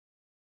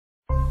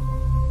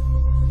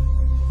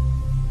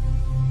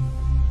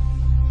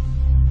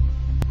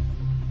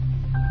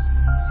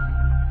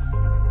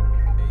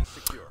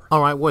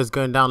Alright, what is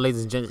going down,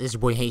 ladies and gents? It's your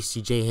boy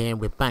HCJ here, and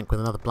we're back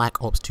with another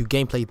Black Ops 2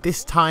 gameplay.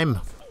 This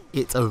time,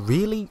 it's a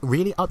really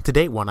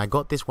up-to-date one. I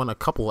got this one a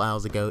couple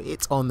hours ago.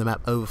 It's on the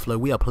map Overflow.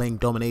 We are playing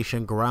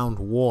Domination, Ground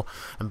War,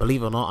 and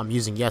believe it or not, I'm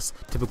using, yes,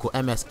 typical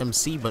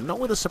MSMC, but not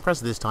with a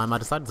suppressor this time. I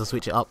decided to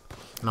switch it up,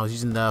 and I was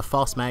using the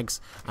fast mags,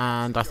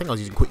 and I think I was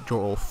using quick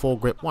draw or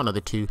foregrip, one of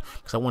the two,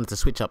 because I wanted to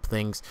switch up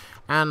things.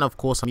 And of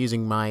course, I'm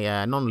using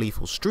my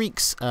non-lethal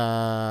streaks.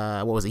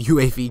 What was it?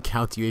 UAV,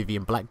 counter UAV,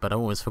 and black, but I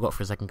almost forgot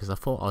for a second because I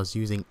thought I was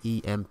using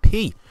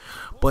EMP.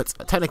 But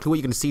technically, what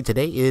you're going to see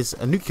today is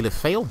a nuclear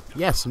fail.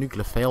 Yes, a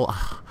nuclear fail.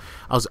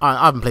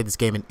 I haven't played this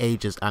game in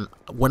ages, and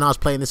when I was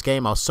playing this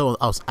game, I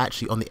was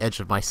actually on the edge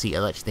of my seat. I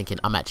was actually thinking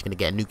I'm actually going to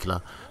get a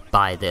nuclear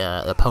by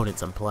the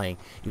opponents I'm playing.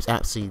 It was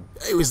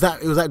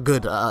that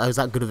good. It was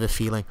that good of a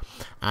feeling,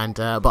 and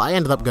but I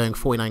ended up going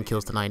 49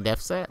 kills to 9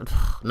 deaths.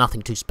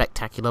 Nothing too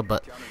spectacular,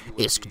 but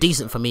it's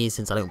decent for me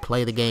since I don't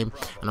play the game.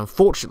 And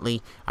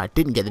unfortunately, I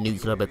didn't get the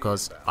nuclear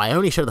because I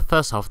only showed the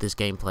first half of this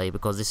gameplay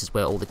because this is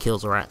where all the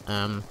kills are at.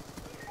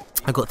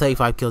 I got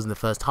 35 kills in the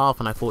first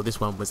half, and I thought this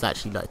one was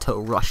actually like a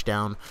total rush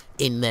down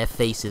in their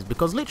faces,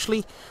 because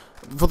literally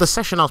for the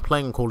session I was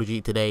playing on Call of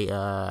Duty today,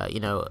 you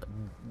know,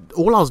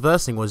 all I was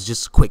versing was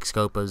just quick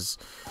scopers,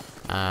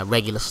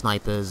 regular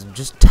snipers,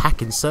 just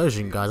tac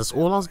insurgent guys. That's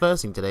all I was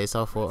versing today.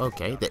 So I thought,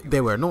 okay,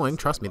 they were annoying.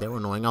 Trust me, they were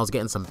annoying. I was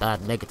getting some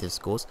bad negative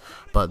scores,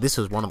 but this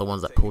was one of the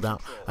ones that pulled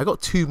out. I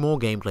got 2 more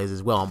gameplays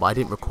as well, but I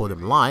didn't record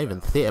them live in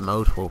theater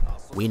mode. Well,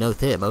 we know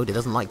theater mode, it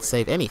doesn't like to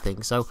save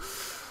anything, so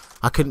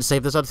I couldn't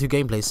save those other 2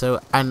 gameplays.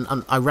 So and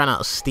I ran out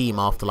of steam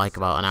after like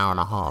about an hour and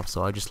a half,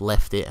 so I just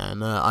left it,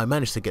 and I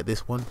managed to get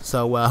this one.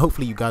 So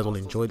hopefully you guys will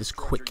enjoy this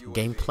quick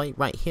gameplay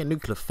right here.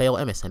 Nuclear fail,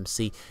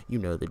 MSMC, you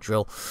know the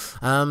drill.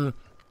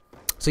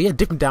 So yeah,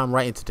 dipping down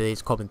right into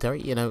today's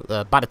commentary. You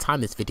know, by the time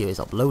this video is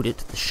uploaded,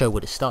 the show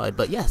would have started.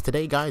 But yes,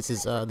 today, guys,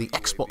 is the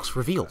Xbox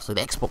reveal. So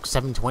the Xbox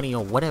 720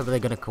 or whatever they're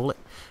gonna call it.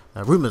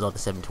 Rumors are the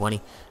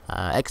 720.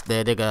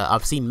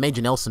 I've seen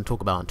Major Nelson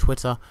talk about on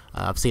Twitter.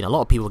 I've seen a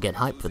lot of people get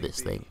hyped for this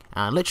thing,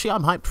 and literally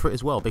I'm hyped for it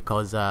as well,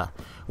 because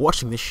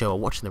watching this show or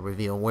watching the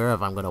reveal,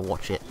 wherever I'm gonna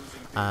watch it,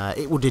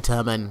 it will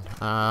determine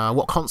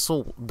what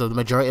console the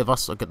majority of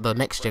us, the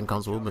next gen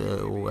console,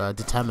 will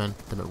determine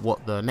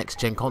what the next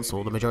gen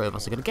console the majority of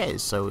us are gonna get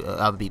is. So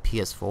either be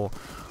PS4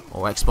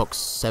 or Xbox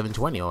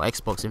 720 or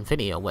Xbox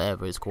Infinity or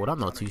whatever it's called. I'm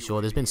not too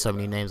sure. There's been so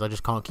many names I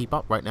just can't keep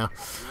up right now.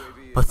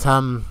 But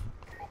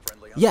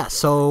yeah,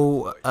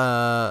 so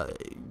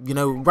you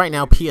know, right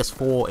now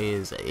PS4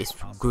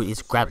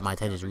 it's grabbed my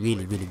attention. It's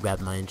really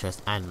grabbed my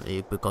interest,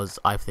 and because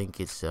I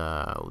think it's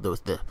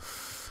the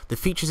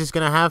features it's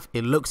gonna have,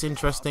 it looks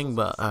interesting,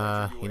 but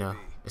you know,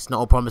 it's not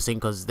all promising,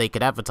 because they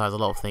could advertise a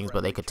lot of things,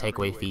 but they could take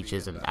away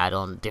features and add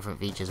on different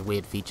features,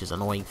 weird features,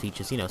 annoying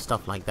features, you know,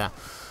 stuff like that.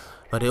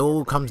 But it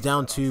all comes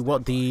down to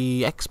what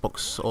the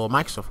Xbox or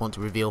Microsoft want to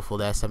reveal for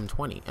their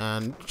 720.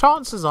 And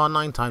chances are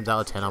 9 times out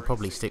of 10 I'll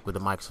probably stick with the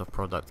Microsoft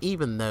product,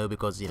 even though,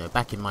 because, you know,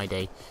 back in my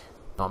day,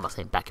 well, I'm not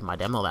saying back in my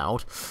day, I'm not that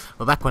old,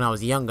 but back when I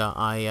was younger,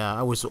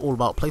 I was all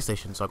about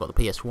PlayStation. So I got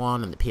the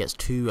PS1 and the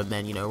PS2, and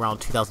then, you know, around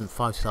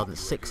 2005,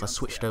 2006, I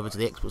switched over to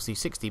the Xbox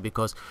 360,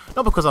 because,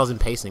 not because I was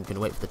impatient and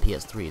couldn't wait for the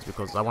PS3, it's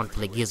because I wanted to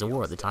play Gears of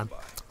War at the time,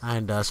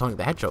 and Sonic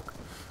the Hedgehog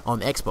on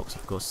the Xbox,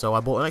 of course. So I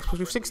bought an Xbox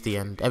 360,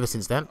 and ever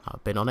since then,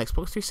 I've been on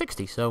Xbox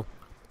 360. So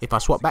if I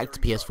swap back to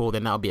PS4,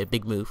 then that would be a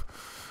big move.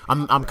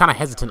 I'm kind of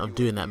hesitant of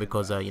doing that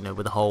because, you know,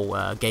 with the whole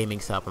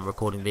gaming setup and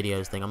recording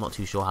videos thing, I'm not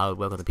too sure how it would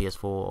work on the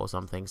PS4 or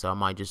something. So I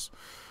might just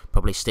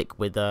probably stick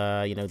with,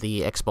 you know,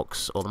 the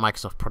Xbox or the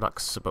Microsoft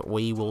products. But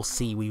we will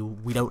see.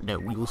 We don't know.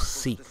 We will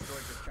see.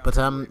 But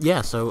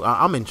yeah. So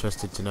I'm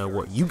interested to know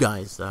what you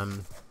guys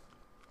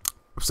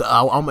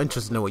I'm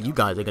interested to know what you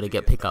guys are going to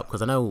get pick up,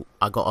 because I know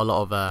I got a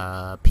lot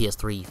of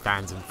PS3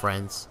 fans and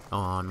friends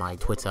on my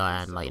Twitter,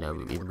 and, like, you know,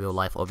 in real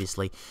life,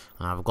 obviously.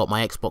 And I've got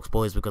my Xbox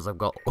boys, because I've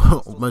got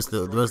most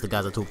of the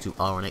guys I talk to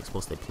are on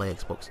Xbox. They play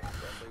Xbox,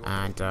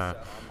 and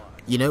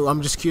you know,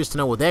 I'm just curious to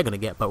know what they're going to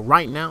get. But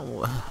right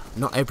now,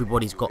 not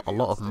everybody's got a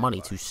lot of money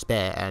to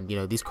spare, and, you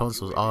know, these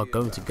consoles are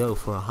going to go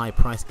for a high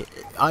price.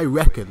 I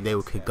reckon they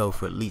could go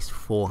for at least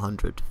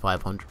 £400,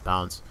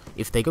 £500.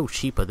 If they go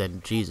cheaper,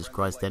 then Jesus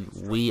Christ, then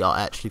we are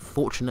actually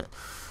fortunate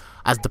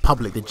as the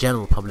public, the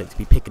general public, to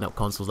be picking up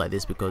consoles like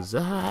this, because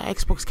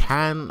Xbox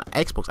and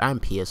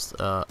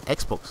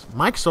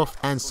Microsoft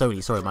and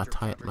Sony, sorry,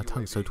 my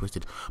tongue's so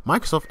twisted,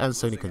 Microsoft and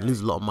Sony can lose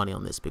a lot of money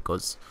on this,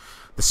 because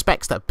the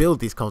specs that build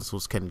these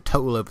consoles can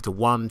total over to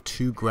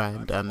 $1-2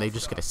 grand, and they're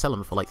just going to sell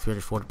them for like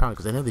 £300-400,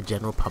 because they know the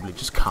general public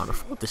just can't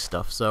afford this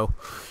stuff. So,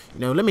 you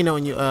know, let me know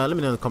in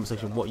the comment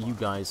section what you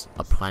guys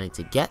are planning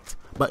to get.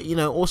 But, you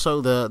know, also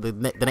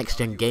the next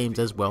gen games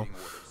as well.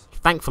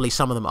 Thankfully,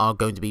 some of them are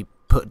going to be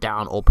put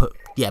down to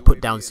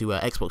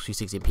Xbox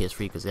 360 and PS3,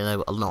 because they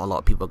know not a lot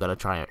of people are going to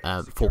try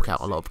and fork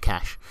out a lot of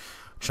cash,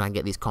 try and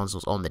get these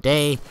consoles on the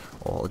day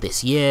or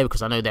this year,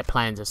 because I know they're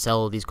planning to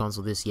sell these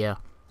consoles this year.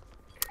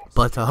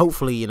 But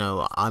hopefully, you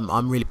know,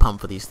 I'm really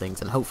pumped for these things,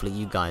 and hopefully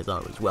you guys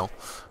are as well.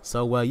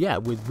 So yeah,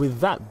 with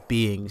that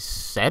being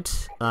said,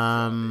 is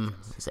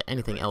there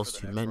anything else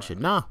to mention?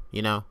 No,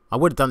 you know, I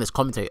would have done this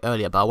commentary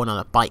earlier, but I went on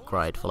a bike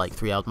ride for like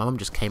 3 hours. My mum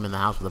just came in the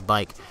house with a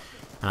bike,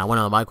 and I went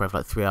on a bike ride for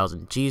like 3 hours,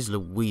 and geez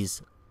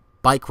Louise,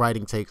 bike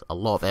riding takes a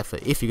lot of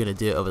effort. If you're gonna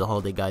do it over the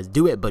holiday, guys,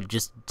 do it, but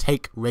just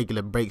take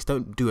regular breaks.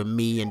 Don't do a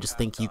me and just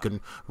think you can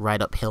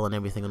ride uphill and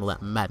everything and all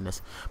that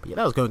madness. But yeah,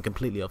 that was going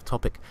completely off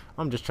topic.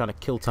 I'm just trying to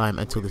kill time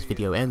until this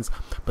video ends.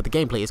 But the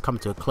gameplay is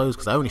coming to a close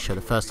because I only showed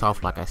the first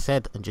half, like I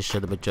said, and just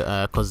showed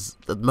because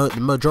the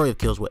majority of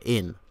kills were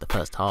in the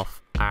first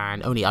half,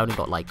 and I only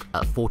got like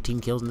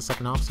 14 kills in the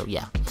second half. So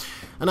yeah,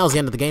 and that was the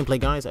end of the gameplay,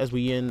 guys. As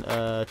we in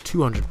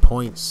 200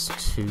 points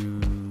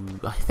to,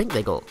 I think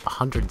they got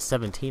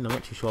 117. I'm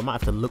not too sure. I might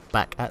have to look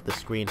back at the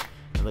screen.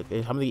 Look,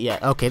 how many? Yeah,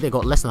 okay, they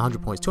got less than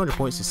 100 points. 200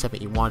 points to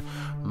 71.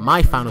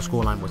 My final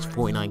scoreline was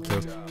 49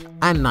 kills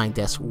and 9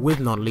 deaths with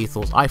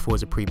non-lethals. I thought it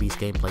was a pre-beast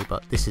gameplay,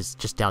 but this is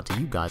just down to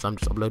you guys. I'm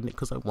just uploading it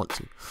because I want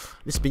to.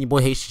 This has been your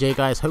boy HJ,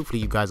 guys. Hopefully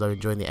you guys are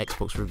enjoying the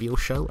Xbox reveal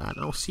show, and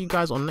I'll see you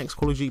guys on the next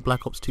Call of Duty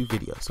Black Ops 2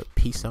 video. So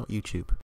peace out, YouTube.